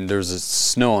through. I mean, there was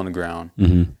snow on the ground,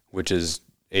 which is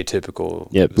atypical.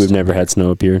 Yep, we've never had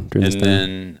snow up here during this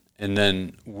time. And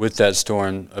then with that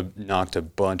storm, knocked a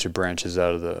bunch of branches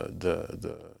out of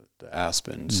the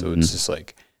aspen. So it's just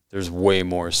like there's way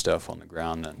more stuff on the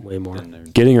ground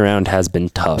than Getting around has been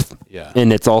tough. Yeah,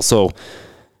 and it's also,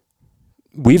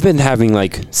 we've been having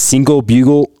like single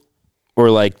bugle or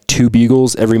like two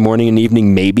bugles every morning and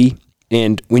evening maybe.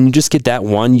 And when you just get that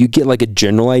one, you get like a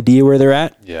general idea where they're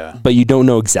at. Yeah. But you don't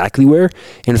know exactly where.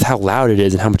 And with how loud it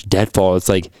is and how much deadfall, it's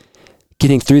like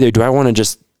getting through there. Do I want to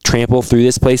just trample through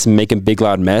this place and make a big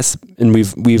loud mess? And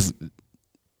we've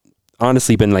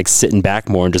honestly been like sitting back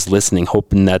more and just listening,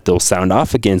 hoping that they'll sound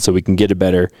off again so we can get a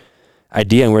better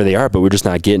idea on where they are. But we're just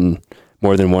not getting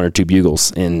more than one or two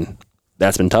bugles, and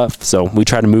that's been tough. So we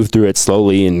try to move through it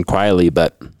slowly and quietly,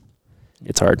 but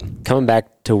it's hard. Coming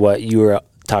back to what you were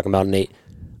talking about, Nate,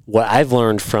 what I've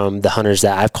learned from the hunters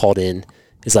that I've called in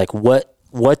is like, what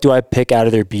do I pick out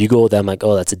of their bugle that I'm like,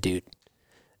 oh, that's a dude?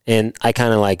 And I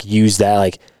kind of like use that,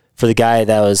 like for the guy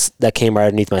that came right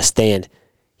underneath my stand,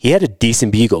 he had a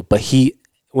decent bugle, but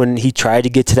when he tried to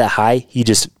get to that high, he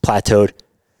just plateaued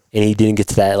and he didn't get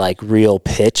to that like real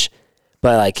pitch.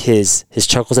 But like his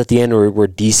chuckles at the end were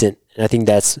decent. And I think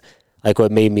that's like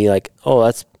what made me like, oh,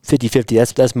 that's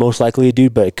 50-50. That's most likely a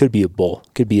dude, but it could be a bull.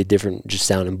 It could be a different just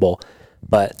sounding bull.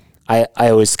 But I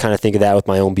always kind of think of that with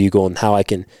my own bugle and how I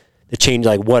can change,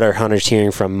 like what are hunters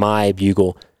hearing from my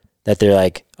bugle that they're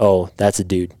like, oh, that's a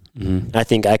dude. Mm-hmm. I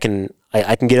think I can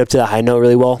get up to the high note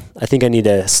really well. I think I need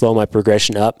to slow my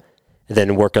progression up and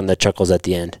then work on the chuckles at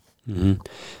the end. Mm-hmm.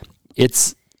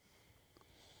 It's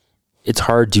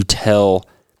hard to tell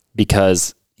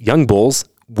because young bulls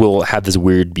will have this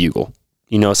weird bugle.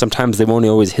 You know, sometimes they won't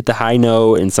always hit the high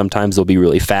note, and sometimes they'll be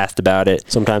really fast about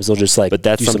it. Sometimes they'll just like, but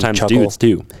that's sometimes dudes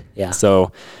too. Yeah.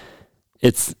 So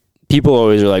it's, people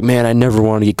always are like, man, I never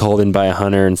want to get called in by a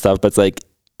hunter and stuff. But it's like,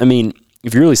 I mean,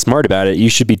 if you're really smart about it, you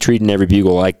should be treating every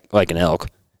bugle like an elk.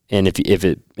 And if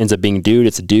it ends up being a dude,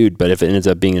 it's a dude. But if it ends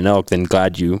up being an elk, then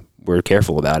glad you were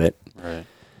careful about it. Right.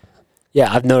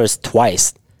 Yeah, I've noticed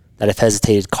twice that I've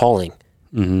hesitated calling,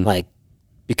 like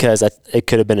because it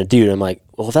could have been a dude. I'm like,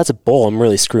 well, if that's a bull, I'm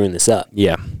really screwing this up.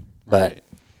 Yeah, but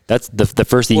that's the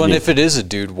first evening. Well, and if it is a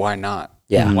dude, why not?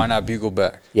 Yeah. Why not bugle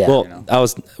back? Yeah. Well, You know? I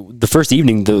was the first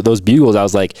evening, those bugles, I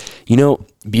was like,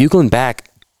 bugling back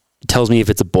tells me if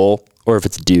it's a bull or if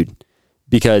it's a dude,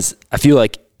 because I feel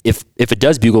like if it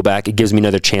does bugle back, it gives me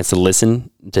another chance to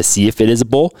listen to see if it is a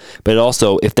bull. But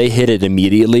also, if they hit it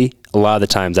immediately, a lot of the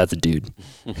times that's a dude.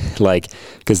 Like,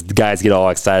 because the guys get all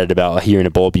excited about hearing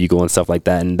a bull bugle and stuff like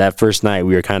that. And that first night,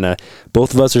 we were kind of,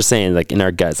 both of us were saying, like, in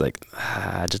our guys, like,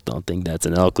 I just don't think that's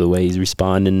an elk, the way he's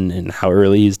responding and how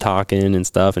early he's talking and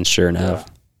stuff. And sure enough,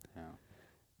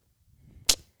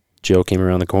 Joe came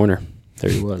around the corner.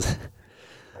 There he was.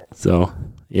 So,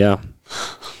 yeah.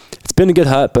 It's been a good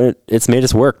hunt, but it's made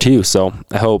us work too. So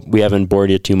I hope we haven't bored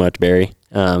you too much, Barry.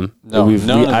 I've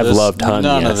loved hunting.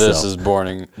 None of this is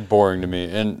boring to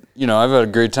me, and I've had a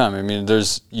great time. I mean,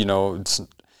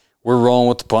 we're rolling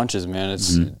with the punches, man.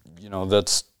 It's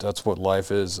that's what life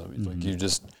is. I mean, like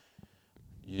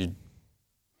you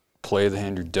play the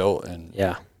hand you're dealt, and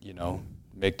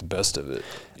make the best of it.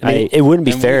 I mean, it wouldn't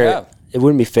be fair. It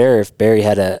wouldn't be fair if Barry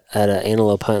had an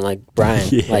antelope hunt like Brian,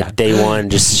 like day one,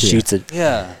 just shoots a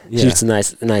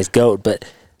nice goat. But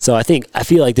so I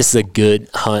feel like this is a good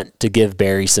hunt to give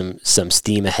Barry some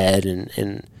steam ahead,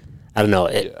 and I don't know.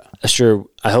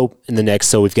 I hope in the next,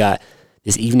 so we've got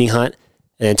this evening hunt,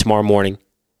 and then tomorrow morning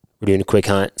we're doing a quick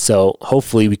hunt. So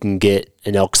hopefully we can get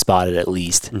an elk spotted at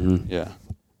least. Yeah.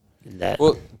 That.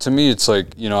 Well, to me, it's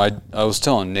like, you know, I was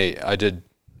telling Nate, I did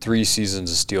 3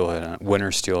 seasons of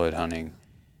winter steelhead hunting,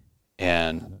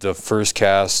 and the first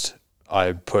cast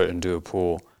I put into a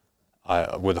pool,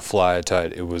 with a fly I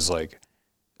tied, it was like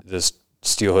this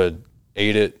steelhead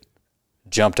ate it,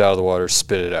 jumped out of the water,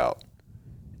 spit it out,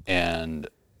 and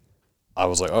I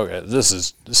was like, okay, the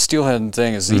steelhead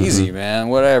thing is easy, man,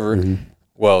 whatever.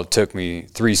 Well, it took me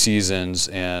 3 seasons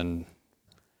and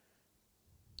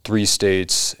 3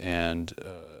 states and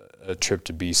a trip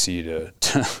to BC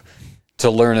to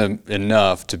learn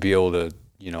enough to be able to,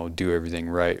 you know, do everything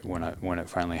right when it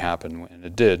finally happened, and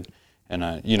it did. And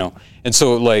and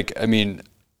so, like, I mean,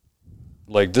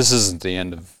 like, this isn't the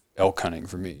end of elk hunting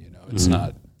for me, you know. It's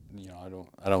not, you know,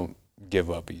 I don't give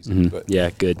up easy. But yeah,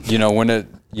 good. You know, when it,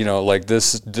 you know, like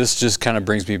this just kind of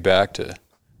brings me back to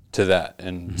that,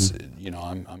 and you know,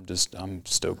 I'm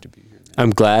stoked to be here, man.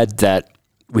 I'm glad that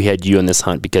we had you on this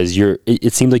hunt, because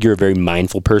it seems like you're a very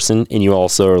mindful person, and you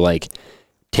also are like,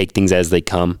 take things as they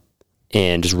come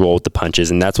and just roll with the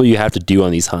punches. And that's what you have to do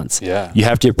on these hunts. Yeah. You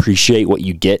have to appreciate what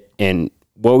you get. And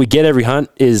what we get every hunt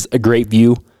is a great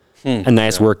view, a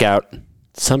nice workout.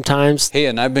 Sometimes. Hey,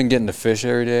 and I've been getting to fish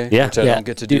every day, which I don't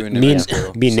get to do in New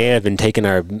Mexico. Me and Nate have been taking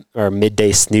our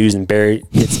midday snooze, and Barry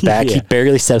gets back. He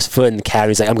barely steps foot in the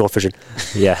cabin. He's like, I'm going fishing.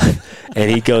 Yeah. And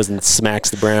he goes and smacks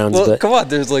the browns. Well, come on.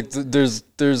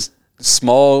 There's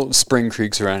small spring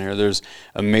creeks around here. There's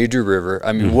a major river.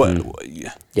 I mean, what?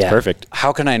 Yeah. Perfect.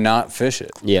 How can I not fish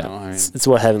it? Yeah. You know, I mean, It's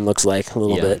what heaven looks like a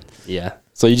little bit. Yeah.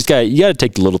 So you got to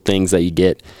take the little things that you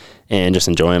get and just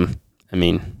enjoy them. I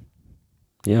mean,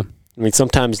 yeah. I mean,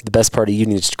 sometimes the best part of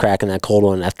evening is just cracking that cold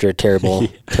one after a terrible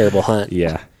hunt.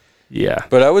 Yeah. Yeah.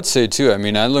 But I would say too, I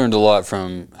mean, I learned a lot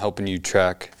from helping you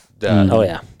track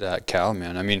that, that cow,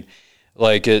 man. I mean,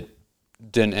 like, it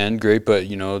didn't end great, but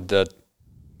you know, that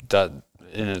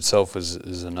in itself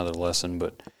is another lesson.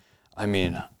 But I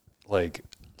mean, like,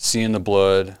 seeing the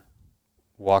blood,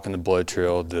 walking the blood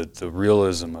trail, the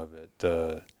realism of it,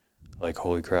 the, like,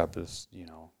 holy crap, is, you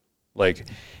know, like,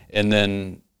 and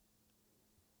then,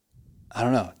 I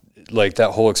don't know, like,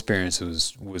 that whole experience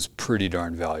was pretty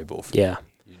darn valuable for me,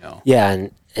 you know? Yeah,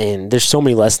 and there's so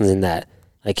many lessons in that.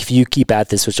 Like, if you keep at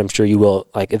this, which I'm sure you will,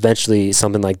 like, eventually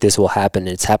something like this will happen.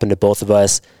 It's happened to both of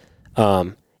us.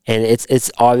 And it's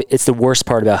the worst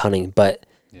part about hunting, but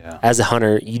as a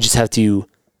hunter, you just have to,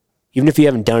 even if you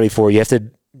haven't done it before, you have to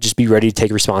just be ready to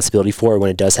take responsibility for it when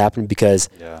it does happen, because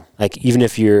like, even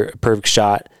if you're a perfect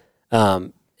shot,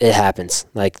 it happens.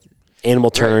 Like,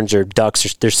 animal turns or ducks, or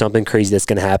there's something crazy that's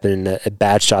going to happen, and a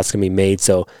bad shot's going to be made.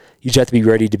 So you just have to be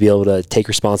ready to be able to take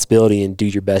responsibility and do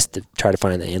your best to try to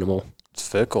find the animal. It's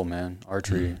fickle, man.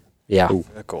 Archery. Yeah.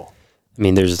 Fickle. I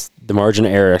mean, there's the margin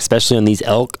of error, especially on these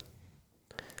elk.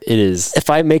 It is.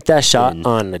 If I make that shot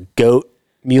on a goat,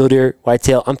 mule deer,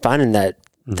 whitetail, I'm finding that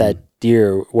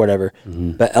deer or whatever.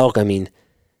 But elk, I mean,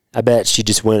 I bet she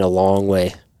just went a long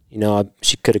way. You know,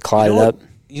 she could have clawed it up.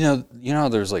 You know how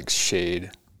there's, like, shade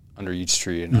under each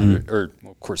tree, and well,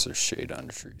 of course there's shade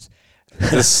under trees.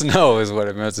 The snow is what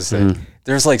I meant to say.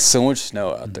 There's, like, so much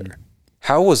snow out there.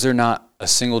 How was there not a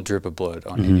single drip of blood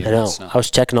on any of that snow? I was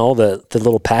checking all the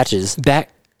little patches.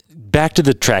 Back to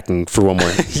the tracking for one more.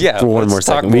 For one more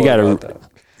second.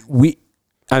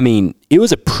 I mean, it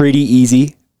was a pretty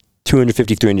easy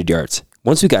 250, 300 yards.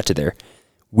 Once we got to there,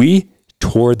 we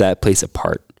tore that place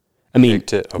apart. I mean,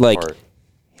 Picked it apart.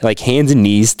 like hands and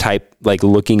knees type, like,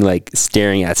 looking, like,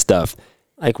 staring at stuff.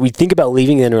 Like, we think about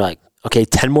leaving, and we're like, okay,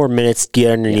 10 more minutes,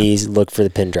 get on your knees, look for the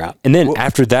pin drop. And then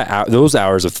after that, those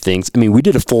hours of things, I mean, we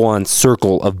did a full-on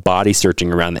circle of body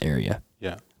searching around the area.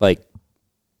 Yeah. Like,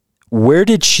 where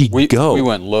did she go? We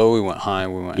went low, we went high,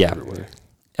 we went everywhere.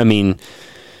 I mean,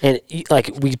 and,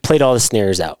 like, we played all the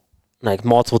snares out, like,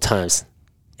 multiple times.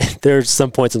 There's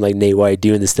some points I'm like, Nate, why are you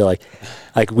doing this still?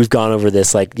 Like we've gone over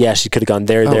this. Like, yeah, she could have gone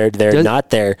there, not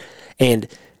there. And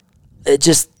it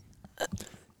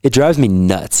drives me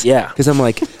nuts. Yeah. Because I'm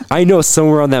like, I know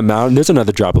somewhere on that mountain, there's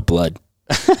another drop of blood.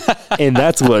 And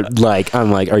that's what, like, I'm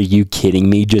like, are you kidding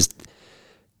me? Just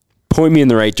point me in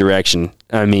the right direction.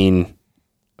 I mean,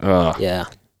 yeah.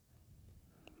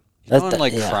 You know, in,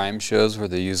 like, crime shows where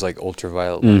they use, like,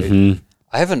 ultraviolet light.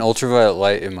 I have an ultraviolet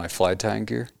light in my fly tying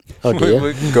gear. Oh, do you?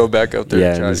 We can go back up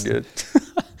there and try to get it.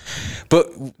 But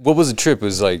what was the trip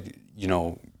was, like, you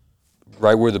know,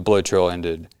 right where the blood trail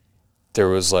ended, there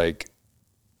was, like,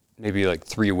 maybe, like,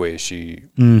 3 ways she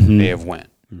may have went.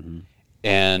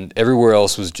 And everywhere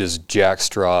else was just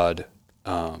jackstrawed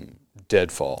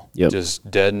deadfall, Yep.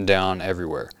 just dead and down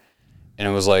everywhere. And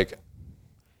it was like,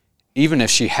 even if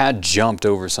she had jumped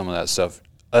over some of that stuff,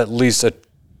 at least a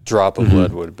drop of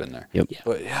blood would have been there. Yep.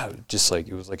 But yeah, just like,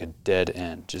 it was like a dead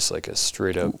end, just like a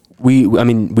straight up. We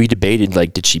debated,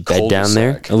 like, did she bed down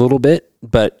there Cul-de-sac. a little bit?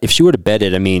 But if she would have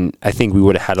bedded, I mean, I think we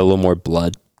would have had a little more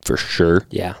blood for sure.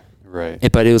 Yeah. Right.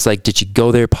 But it was like, did you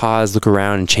go there, pause, look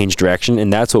around, and change direction?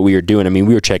 And that's what we were doing. I mean,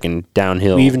 we were checking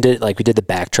downhill. We even did the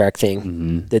backtrack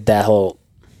thing, did that whole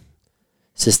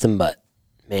system, but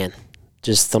man,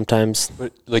 just sometimes,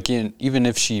 But like, even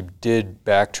if she did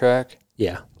backtrack,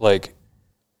 yeah. like,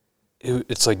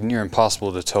 it's like near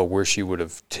impossible to tell where she would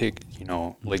have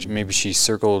like maybe she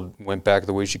circled, went back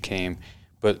the way she came,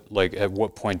 but like at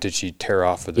what point did she tear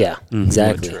off of the Yeah,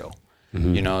 exactly. blood trail?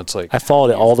 It's like I followed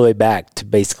it all the way back to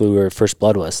basically where first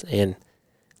blood was, and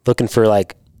looking for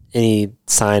like any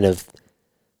sign of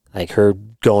like her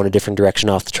going a different direction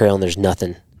off the trail, and there's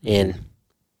nothing. And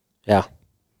yeah,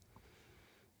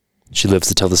 She lives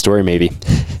to tell the story, maybe.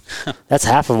 that's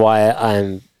half of why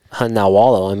I'm hunting that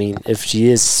wallow. I mean, if she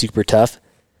is super tough,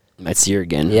 Might see her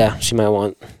again. yeah, she might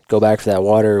want to go back for that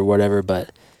water or whatever.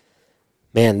 But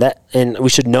man, and we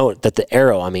should note that the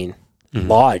arrow, I mean,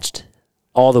 lodged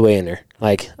all the way in her.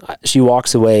 Like, she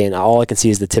walks away, and all I can see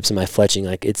is the tips of my fletching.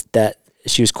 Like, it's that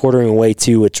she was quartering away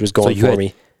too, which was going for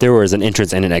me. There was an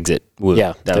entrance and an exit.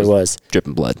 Yeah, there was.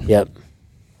 Dripping blood. Yep.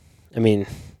 I mean,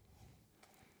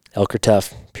 elk are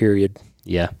tough, period.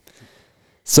 Yeah.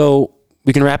 So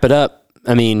we can wrap it up.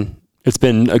 I mean, it's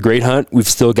been a great hunt. We've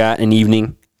still got an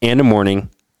evening and a morning.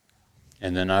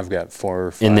 and then I've got 4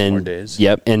 or 5 more days.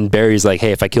 Yep. And Barry's like,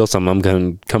 hey, if I kill something, I'm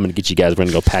going to come and get you guys. We're going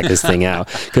to go pack this thing out.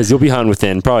 Because you'll be hunting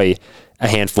within probably a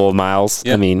handful of miles,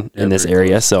 Yep. in this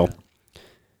area. Close. So,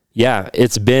 yeah,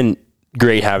 it's been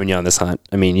great having you on this hunt.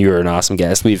 I mean, you are an awesome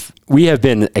guest. We have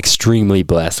been extremely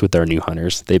blessed with our new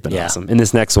hunters. They've been awesome. And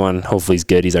this next one, hopefully he's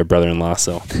good. He's our brother-in-law,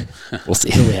 so we'll see.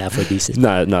 Really halfway decent.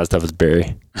 Not as tough as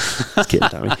Barry. Just kidding,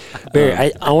 Tommy.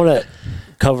 Barry, I want to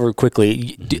cover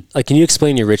quickly. Can you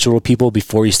explain your ritual to people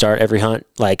before you start every hunt?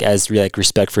 Like, as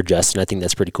respect for Justin, I think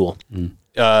that's pretty cool.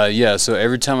 Yeah. So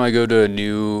every time I go to a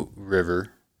new river,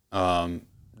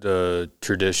 the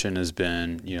tradition has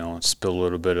been, spill a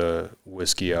little bit of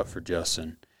whiskey out for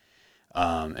Justin.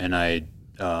 And I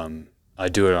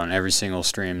do it on every single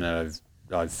stream that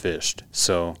I've fished.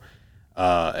 So,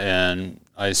 and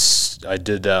I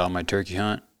did that on my turkey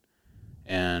hunt,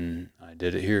 and I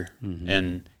did it here. Mm-hmm.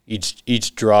 And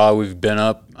each draw we've been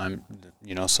up,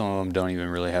 some of them don't even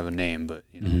really have a name, but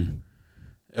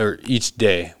or each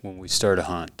day when we start a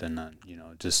hunt, then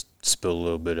just spill a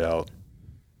little bit out.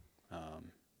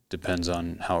 Depends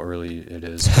on how early it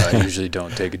is. But I usually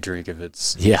don't take a drink if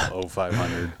it's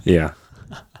 500. Yeah.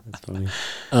 That's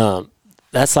funny.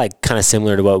 That's like kind of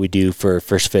similar to what we do for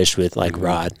first fish with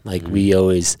rod. Like we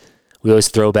always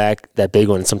throw back that big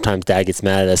one. And sometimes Dad gets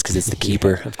mad at us because it's the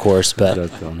keeper, of course, but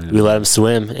we let him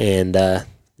swim, and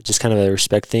just kind of a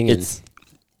respect thing.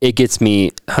 It gets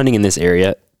me hunting in this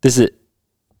area.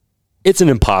 It's an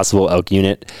impossible elk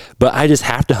unit, but I just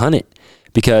have to hunt it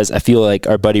because I feel like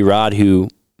our buddy Rod, who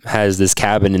has this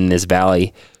cabin in this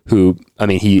valley,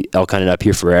 he elk hunted up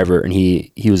here forever, and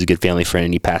he was a good family friend,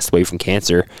 and he passed away from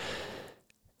cancer.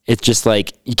 It's just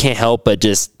like, you can't help but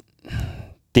just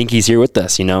think he's here with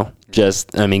us,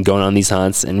 going on these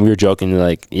hunts. And we were joking,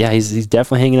 like, yeah, he's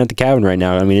definitely hanging at the cabin right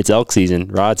now. I mean, it's elk season.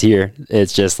 Rod's here.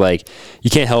 It's just like, you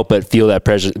can't help but feel that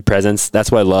presence. That's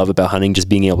what I love about hunting, just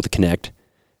being able to connect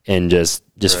and just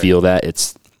feel that.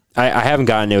 I haven't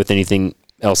gotten it with anything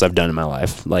else I've done in my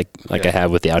life, like I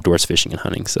have with the outdoors fishing and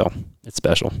hunting. So it's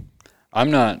special. I'm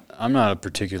not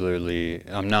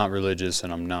religious,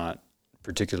 and I'm not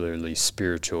particularly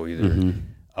spiritual either.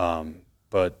 Mm-hmm.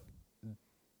 But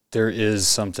there is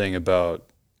something about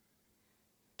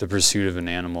the pursuit of an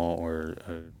animal or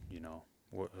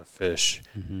a fish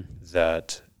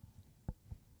that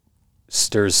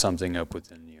stirs something up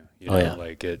within you. And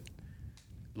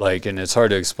it's hard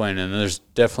to explain. And there's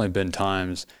definitely been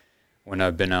times when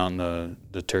I've been out in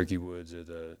the turkey woods or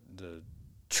the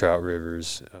trout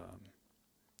rivers,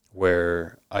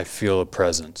 where I feel a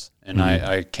presence, and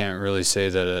I can't really say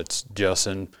that it's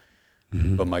Justin,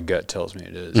 but my gut tells me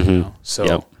it is.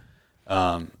 So,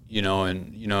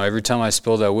 every time I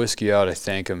spill that whiskey out, I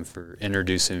thank him for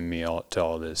introducing me to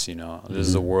all this. This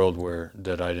is a world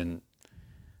that I didn't,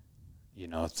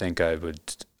 think I would.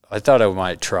 I thought I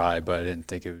might try, but I didn't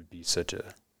think it would be such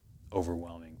a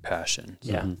overwhelming passion.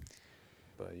 So. Yeah.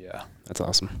 But yeah, that's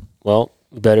awesome. Well,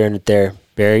 we better end it there.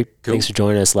 Barry, thanks for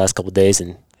joining us the last couple of days,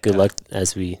 and good luck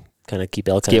as we kind of keep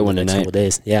elk hunting Get one the next tonight. couple of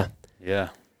days. Yeah. Yeah.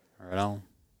 Right on.